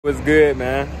What's good,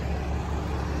 man?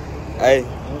 Hey,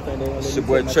 it's your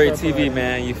boy Trey TV,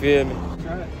 man. You feel me?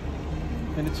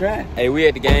 Finna try. Hey, we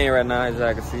at the game right now, as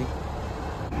y'all can see.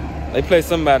 They play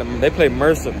somebody. They play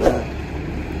Mercer, man.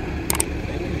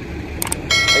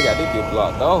 They got this bitch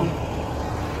blocked off.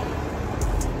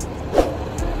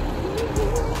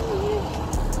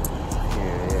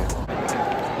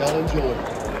 Yeah. Y'all enjoy.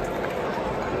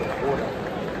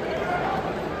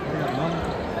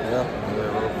 Yeah,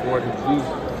 40 G.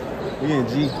 We in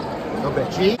G. Go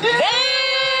back. G.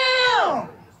 Damn!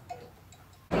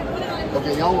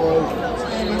 Okay, y'all roll. Hey,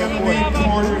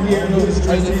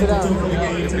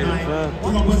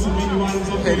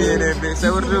 yeah, that bitch.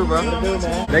 Say what to do, bro.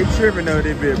 They tripping over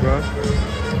this bitch, bro.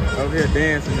 Over here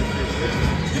dancing and shit.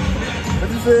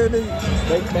 What you said, nigga?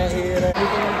 Fake that head and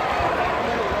everything.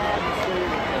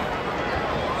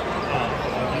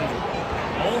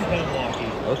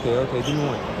 Okay, give me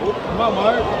one. Come on,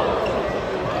 Mark.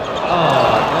 Oh,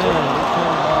 damn. They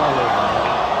turned the ball over.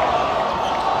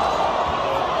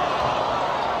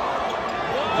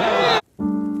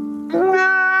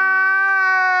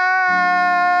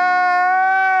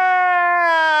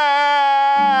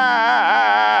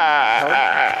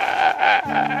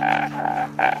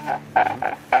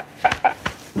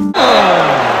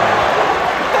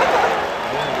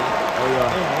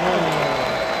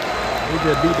 We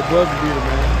just beat the buzzer beater,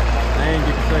 man. I ain't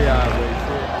get to show y'all what he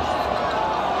said.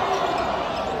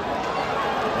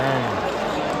 Dang.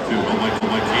 Dude, I like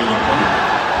Jalen.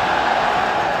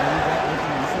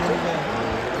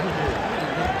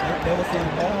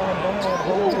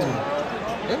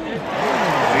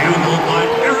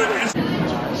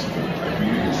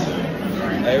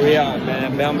 Hey, we out,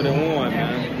 man. Bama done won,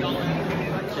 man.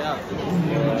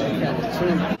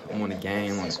 I'm on the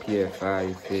game, on the PS5,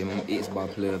 you feel me? I'm an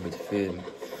Xbox player, but you feel me?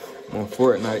 I'm on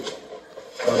Fortnite.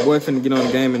 My boy finna get on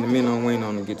the game in a minute. I'm waiting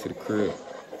on him to get to the crib.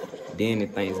 Then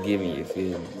it's Thanksgiving, you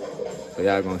feel me? So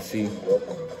y'all gonna see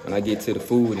when I get to the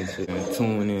food and shit, man.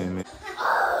 Tune in, man.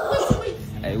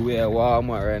 Hey, we at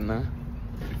Walmart right now.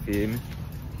 You feel me?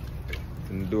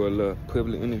 Finna do a little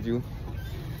public interview. You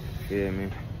feel me?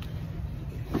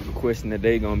 The question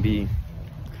today gonna be,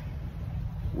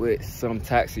 what some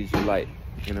toxics you like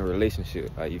in a relationship?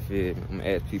 Like, you feel me? I'm gonna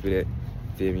ask people that.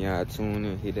 Feel me? Y'all tune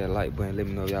in, hit that like button. Let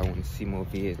me know if y'all want to see more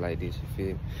videos like this. You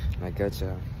feel me? And I got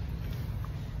y'all.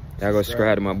 Y'all go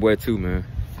subscribe to my boy too, man.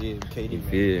 Yeah, KD, you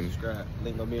feel me? Subscribe.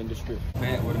 Link gonna be in the description.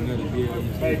 Back with another video.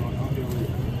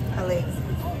 Alex.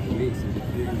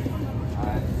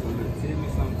 Alright, so look, tell me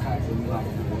some toxic you like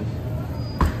in a relationship.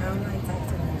 I don't like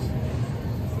toxic.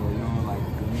 So you don't like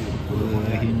the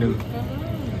He knew.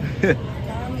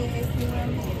 Call me and ask me what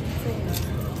I'm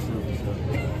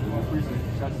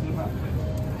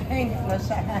ain't got no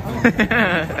shot.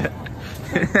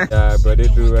 Yeah, but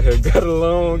this dude right here got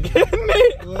along, getting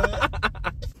it.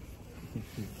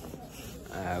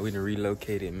 We done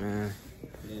relocated, man.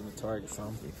 Yeah, we Target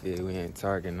something. You feel we ain't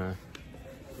Target now.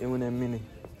 It wasn't that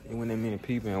many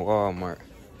people in Walmart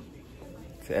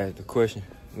to ask the question.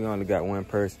 We only got one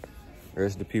person. The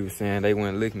rest of the people saying they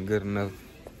weren't looking good enough,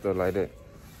 stuff like that.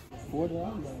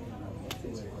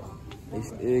 They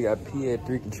still got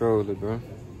PS3 controllers, bro.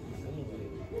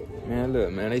 Man,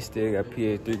 look, man, they still got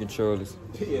PS3 controllers.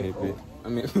 I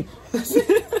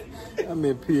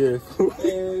mean PS4.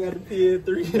 Yeah, got the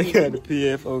PS3. They got the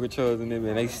PS4 controllers in there,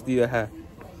 man. They still high. I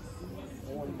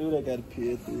want to do that, got a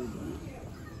PS3.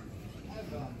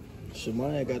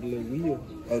 Shemaya got a little wheel.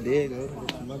 Oh, there you go.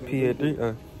 PS3?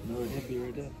 No, that be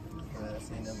right there. I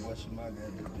seen that boy Shemaya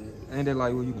got that. Ain't that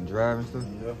like where you can drive and stuff?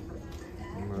 Yeah.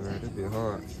 Man, that be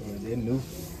hard. Yeah, they're new.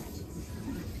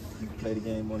 You can play the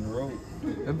game on the road.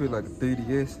 That be like a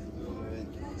 3DS.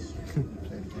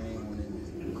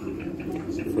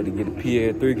 For to get a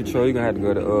PS3 control, you're gonna have to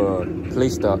go to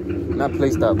PlayStop. Not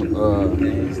PlayStop, but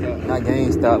GameStop. not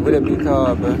GameStop. What that be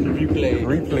called, bro? Replay.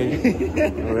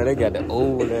 Replay. Oh, they got the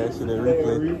old ass shit at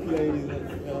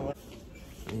Replay.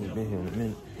 I ain't been here in a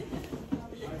minute.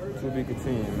 To be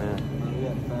continued, man. We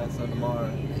got to find something tomorrow.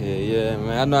 Yeah,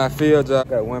 man. I know I feel, Joe. I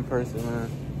got one person, man.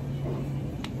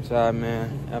 Sorry,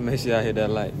 man. I make sure y'all hit that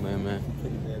like, man.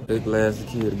 Big glass of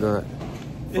kid, God.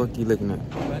 Fuck you looking at.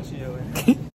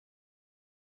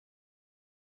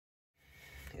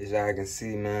 As y'all can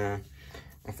see, man,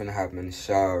 I'm finna hop in the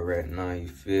shower right now, you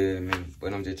feel me?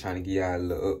 But I'm just trying to give y'all a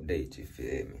little update, you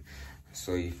feel me?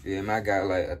 So, you feel me? I got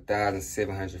like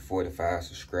 1,745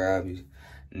 subscribers.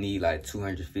 Need like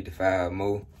 255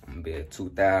 more. I'm gonna be at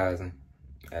 2,000.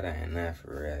 That ain't nothing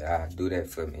for real. Y'all do that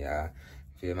for me, y'all.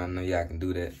 Feel me? I know y'all can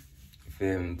do that. You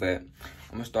feel me? But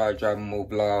I'm gonna start dropping more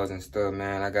vlogs and stuff,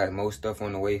 man. I got more stuff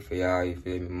on the way for y'all, you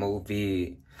feel me? More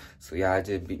vid. So y'all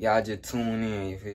just tune in, you feel?